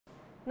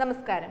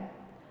നമസ്കാരം.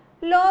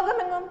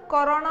 ലോകമെങ്ങും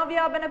കൊറോണ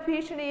വ്യാപന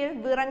ഭീഷണിയിൽ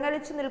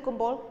വിറങ്ങലിച്ചു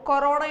നിൽക്കുമ്പോൾ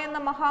കൊറോണ എന്ന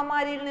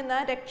മഹാമാരിയിൽ നിന്ന്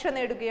രക്ഷ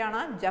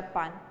നേടുകയാണ്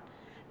ജപ്പാൻ.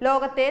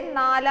 ലോകത്തെ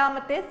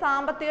 4ാമത്തെ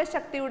സാമ്പത്തിക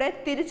ശക്തിയുടെ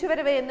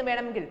തിരിച്ചുവരവ് എന്ന്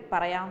വേണമെങ്കിൽ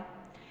പറയാം.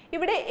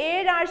 ഇവിടെ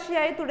 7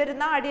 ആഴ്ചയായി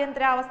തുടരുന്ന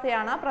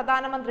അടിയന്തരാവസ്ഥയാണ്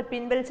പ്രധാനമന്ത്രി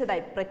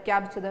പിൻവലിച്ചതായി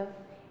പ്രഖ്യാപിച്ചത്.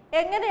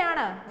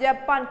 എങ്ങനെയാണ്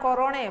ജപ്പാൻ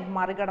കൊറോണയെ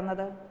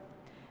മറികടന്നത്?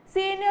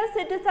 സീനിയർ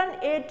സിറ്റിസൺ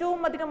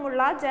ഏറ്റവും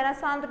അധികമുള്ള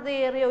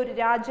ജനസാന്ദ്രതയേറിയ ഒരു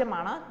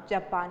രാജ്യമാണ്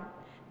ജപ്പാൻ.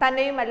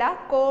 തന്നെയുമല്ല,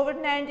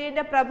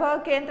 കോവിഡ്-19 പ്രഭവ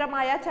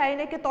കേന്ദ്രമായ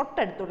ചൈനയ്ക്ക്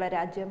തൊട്ടടുത്തുള്ള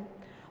രാജ്യം.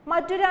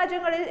 മറ്റു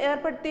രാജ്യങ്ങളിൽ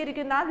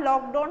ഏർപ്പെടുത്തിയിരിക്കുന്ന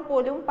ലോക്ക്ഡൌൺ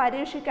പോലും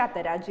പരീക്ഷിക്കാത്ത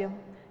രാജ്യം.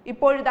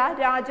 ഇപ്പോഴിതാ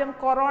രാജ്യം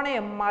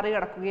കൊറോണയെ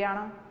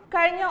മറികടക്കുകയാണ്.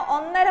 കഴിഞ്ഞ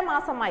 1.5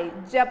 മാസമായി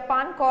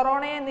ജപ്പാൻ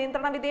കൊറോണയെ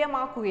നിയന്ത്രണ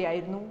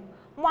വിധേയമാക്കുകയായിരുന്നു.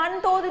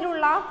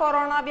 വൻതോതിലുള്ള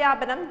കൊറോണ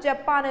വ്യാപനം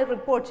ജപ്പാനിൽ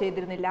റിപ്പോർട്ട്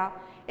ചെയ്തിരുന്നില്ല.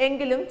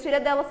 എങ്കിലും ചില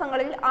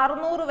ദിവസങ്ങളിൽ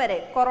 600 വരെ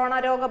കൊറോണ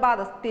രോഗബാധ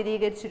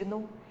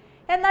സ്ഥിരീകരിച്ചിരുന്നു.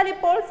 എന്നാൽ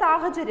ഇപ്പോൾ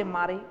സാഹചര്യം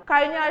മാറി.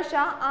 കഴിഞ്ഞ ആഴ്ച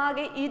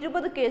ആകെ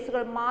 20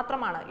 കേസുകൾ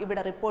മാത്രമാണ്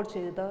ഇവിടെ റിപ്പോർട്ട്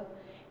ചെയ്തത്.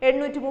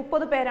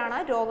 830 പേരാണ്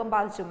രോഗം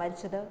ബാധിച്ചു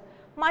മരിച്ചത്.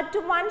 മറ്റു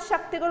വൻ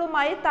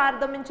ശക്തികളുമായി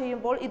താരതമ്യം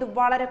ചെയ്യുമ്പോൾ ഇത്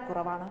വളരെ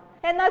കുറവാണ്.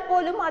 എന്നാൽ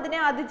പോലും അതിനെ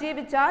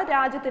അതിജീവിച്ച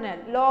രാജ്യത്തിന്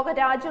ലോക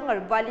രാജ്യങ്ങൾ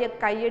വലിയ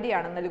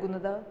കയ്യടിയാണ്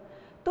നൽകുന്നത്.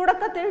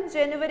 തുടക്കത്തിൽ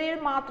ജനുവരിയിൽ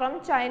മാത്രം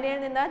ചൈനയിൽ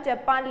നിന്ന്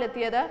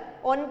ജപ്പാനിലെത്തിയത്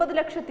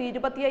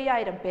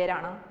 9,25,000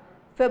 പേരാണ്.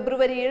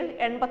 ഫെബ്രുവരിയിൽ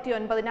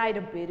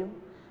 89,000 പേരും.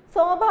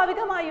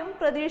 സ്വാഭാവികമായും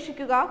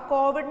പ്രതീക്ഷിക്കുക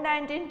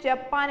കോവിഡ്-19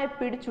 ജപ്പാനെ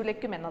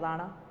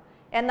പിടിച്ചുലയ്ക്കുമെന്നതാണ്.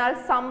 എന്നാൽ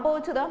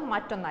സംഭവിച്ചത്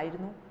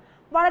മറ്റൊന്നായിരുന്നു.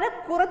 വളരെ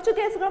കുറച്ചു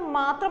കേസുകൾ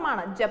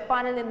മാത്രമാണ്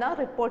ജപ്പാനിൽ നിന്ന്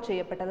റിപ്പോർട്ട്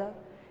ചെയ്യപ്പെട്ടത്.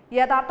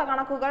 യഥാർത്ഥ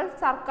കണക്കുകൾ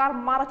സർക്കാർ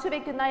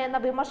മറച്ചുവെക്കുന്ന എന്ന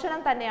വിമർശനം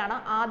തന്നെയാണ്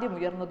ആദ്യം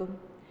ഉയർന്നതും.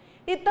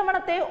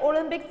 ഇത്തവണത്തെ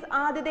ഒളിമ്പിക്സ്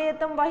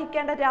ആതിഥേയത്വം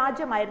വഹിക്കേണ്ട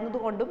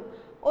രാജ്യമായിരുന്നതുകൊണ്ടും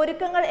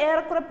ഒരുക്കങ്ങൾ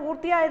ഏറെക്കുറെ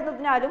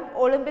പൂർത്തിയായിരുന്നതിനാലും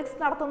ഒളിമ്പിക്സ്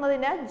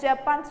നടത്തുന്നതിന്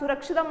ജപ്പാൻ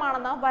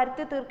സുരക്ഷിതമാണെന്ന്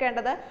വരുത്തി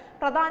തീർക്കേണ്ടത്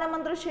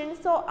പ്രധാനമന്ത്രി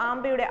ഷിൻസോ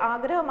ആംബെയുടെ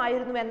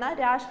ആഗ്രഹമായിരുന്നുവെന്ന്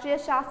രാഷ്ട്രീയ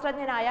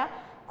ശാസ്ത്രജ്ഞനായ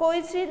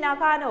കൊയിച്ചി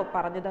നകാനോ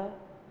പറഞ്ഞത്.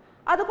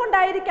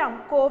 അതുകൊണ്ടായിരിക്കാം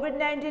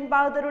കോവിഡ്-19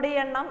 ബാധിതരുടെ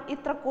എണ്ണം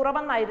ഇത്ര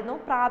കുറവെന്നായിരുന്നു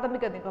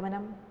പ്രാഥമിക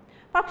നിഗമനം.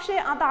 പക്ഷേ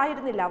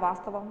അതായിരുന്നില്ല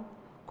വാസ്തവം.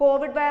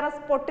 കോവിഡ്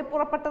വൈറസ്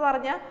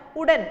പൊട്ടിപ്പുറപ്പെട്ടതറിഞ്ഞ്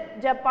ഉടൻ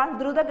ജപ്പാൻ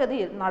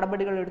ദ്രുതഗതിയിൽ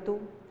നടപടികളെടുത്തു.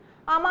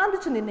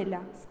 അമാന്തിച്ചു നിന്നില്ല.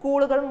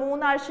 സ്കൂളുകൾ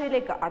 3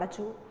 ആഴ്ചയിലേക്ക്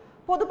അടച്ചു.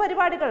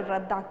 പൊതുപരിപാടികൾ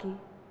റദ്ദാക്കി.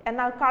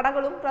 എന്നാൽ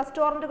കടകളും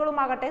റെസ്റ്റോറന്റുകളും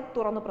ആകട്ടെ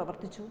തുറന്നു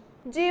പ്രവർത്തിച്ചു.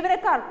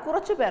 ജീവനക്കാർ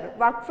കുറച്ചുപേർ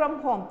വർക്ക് ഫ്രം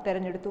ഹോം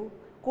തിരഞ്ഞെടുത്തു.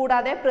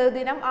 കൂടാതെ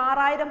പ്രതിദിനം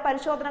 6000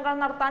 പരിശോധനകൾ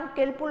നടത്താൻ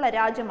കെൽപ്പുള്ള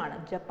രാജ്യമാണ്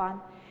ജപ്പാൻ.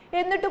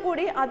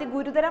 എന്നിട്ടുകൂടി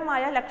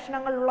അതിഗുരുതരമായ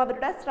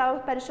ലക്ഷണങ്ങളുള്ളവരുടെ സ്രവ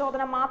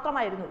പരിശോധന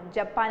മാത്രമായിരുന്നു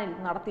ജപ്പാനിൽ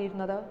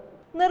നടത്തിയിരുന്നത്.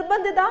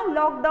 നിർബന്ധിത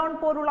ലോക്ക്ഡൌൺ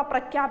പോലുള്ള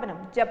പ്രഖ്യാപനം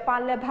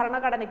ജപ്പാനിലെ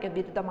ഭരണഘടനയ്ക്ക്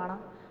വിരുദ്ധമാണ്.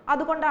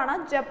 അതുകൊണ്ടാണ്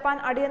ജപ്പാൻ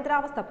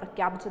അടിയന്തരാവസ്ഥ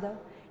പ്രഖ്യാപിച്ചത്.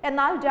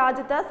 എന്നാൽ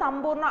രാജ്യത്ത്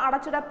സമ്പൂർണ്ണ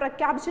അടച്ചിടൽ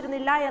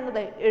പ്രഖ്യാപിച്ചിരുന്നില്ല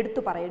എന്നത്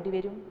എടുത്തു പറയേണ്ടി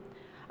വരും.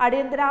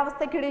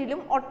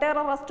 അടിയന്തരാവസ്ഥയ്ക്കിടയിലും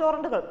ഒട്ടേറെ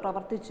റെസ്റ്റോറന്റുകൾ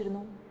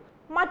പ്രവർത്തിച്ചിരുന്നു.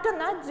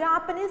 മറ്റൊന്ന്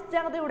ജാപ്പനീസ്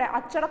ജനതയുടെ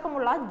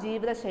അച്ചടക്കമുള്ള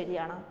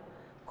ജീവിതശൈലിയാണ്.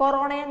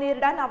 കൊറോണയെ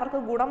നേരിടാൻ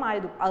അവർക്ക്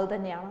ഗുണമായതും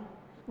അതുതന്നെയാണ്.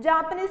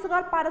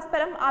 ജാപ്പനീസുകാർ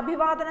പരസ്പരം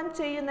അഭിവാദനം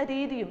ചെയ്യുന്ന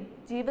രീതിയും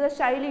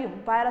ജീവിതശൈലിയും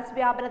വൈറസ്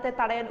വ്യാപനത്തെ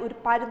തടയാൻ ഒരു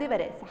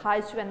പരിധിവരെ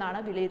സഹായിച്ചുവെന്നാണ്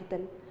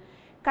വിലയിരുത്തൽ.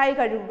 കൈ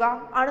കഴുകുക,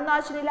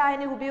 അണുനാശിനി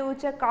ലായനി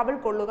ഉപയോഗിച്ച് കവിൾ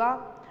കൊള്ളുക,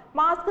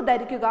 മാസ്ക്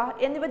ധരിക്കുക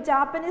എന്നിവ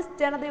ജാപ്പനീസ്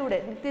ജനതയുടെ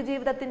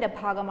നിത്യജീവിതത്തിന്റെ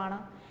ഭാഗമാണ്.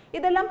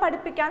 ഇതെല്ലാം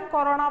പഠിപ്പിക്കാൻ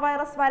കൊറോണ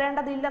വൈറസ്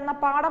വരേണ്ടതില്ലെന്ന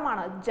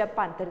പാഠമാണ്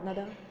ജപ്പാൻ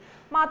തരുന്നത്.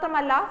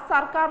 മാത്രമല്ല,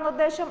 സർക്കാർ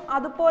നിർദ്ദേശം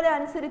അതുപോലെ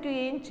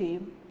അനുസരിക്കുകയും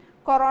ചെയ്യും.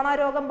 കൊറോണ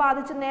രോഗം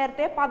ബാധിച്ച്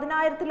നേരത്തെ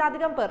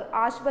 10,000-ലധികം പേർ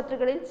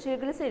ആശുപത്രികളിൽ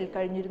ചികിത്സയിൽ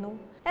കഴിഞ്ഞിരുന്നു.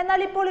 എന്നാൽ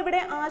ഇപ്പോൾ ഇവിടെ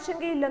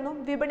ആശങ്കയില്ലെന്നും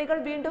വിപണികൾ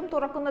വീണ്ടും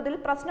തുറക്കുന്നതിൽ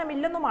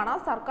പ്രശ്നമില്ലെന്നുമാണ്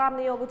സർക്കാർ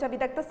നിയോഗിച്ച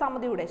വിദഗ്ധ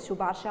സമിതിയുടെ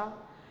ശുപാർശ.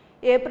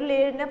 ഏപ്രിൽ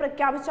 7-ന്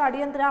പ്രഖ്യാപിച്ച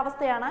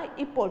അടിയന്തരാവസ്ഥയാണ്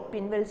ഇപ്പോൾ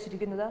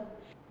പിൻവലിച്ചിരിക്കുന്നത്.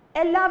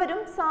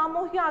 എല്ലാവരും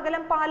സാമൂഹ്യ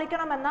അകലം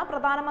പാലിക്കണമെന്ന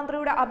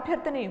പ്രധാനമന്ത്രിയുടെ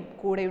അഭ്യർത്ഥനയും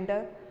കൂടെയുണ്ട്.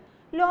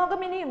 ലോകം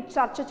ഇനിയും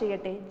ചർച്ച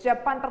ചെയ്യട്ടെ.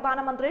 ജപ്പാൻ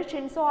പ്രധാനമന്ത്രി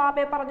ഷിൻസോ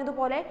ആബെ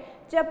പറഞ്ഞതുപോലെ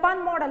ജപ്പാൻ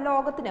മോഡൽ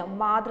ലോകത്തിന്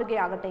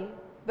മാതൃകയാകട്ടെ.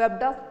 Web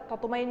desk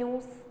Tatwamayi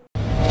news.